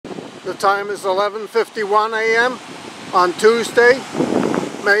The time is 11:51 a.m. on Tuesday,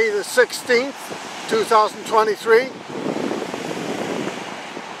 May the 16th, 2023.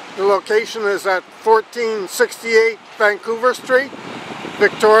 The location is at 1468 Vancouver Street,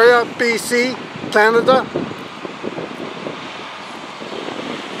 Victoria, BC, Canada.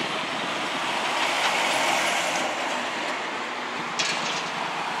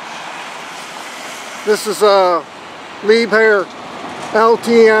 This is a LIEBHERR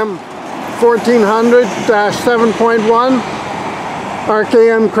LTM 1400-7.1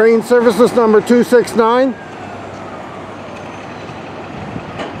 RKM crane services number 269.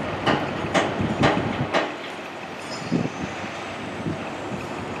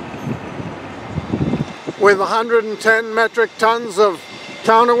 With 110 metric tons of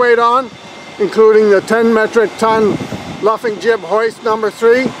counterweight on, including the 10 metric ton luffing jib hoist number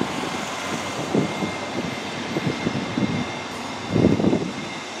 3.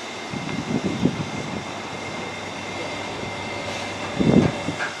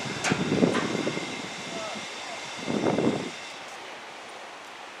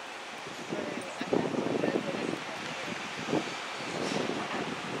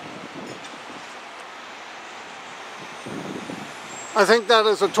 I think that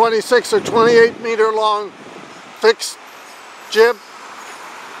is a 26 or 28 meter long fixed jib.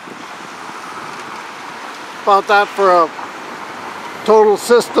 About that for a total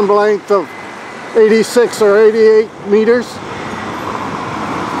system length of 86 or 88 meters.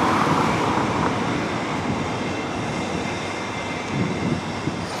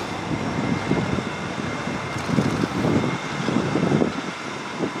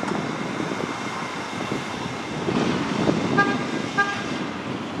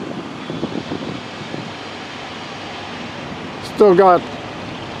 Still got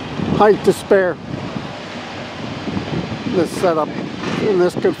height to spare in this setup, in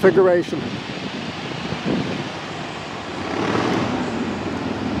this configuration.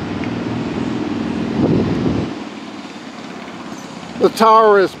 The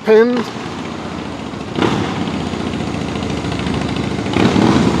tower is pinned.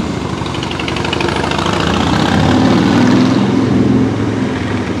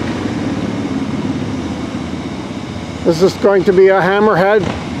 This is going to be a hammerhead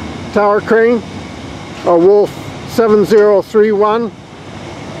tower crane, a Wolf 7031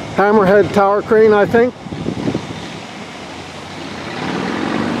 hammerhead tower crane, I think.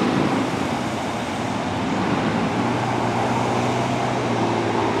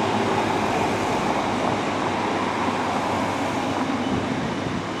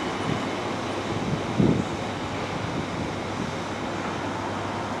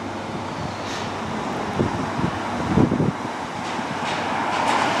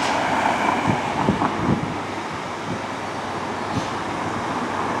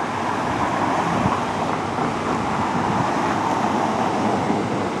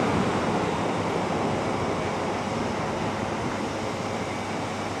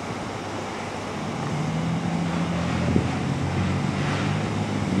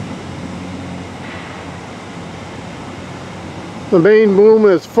 The main boom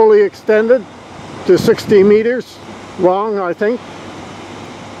is fully extended to 60 meters long, I think.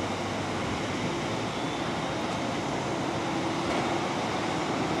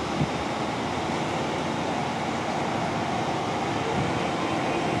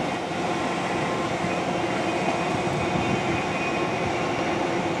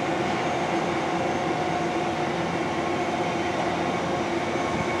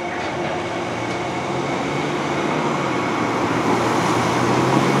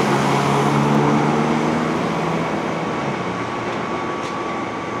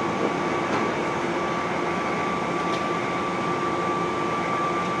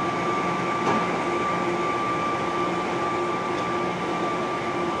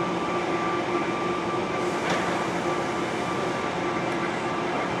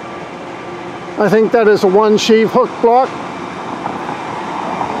 I think that is a one sheave hook block.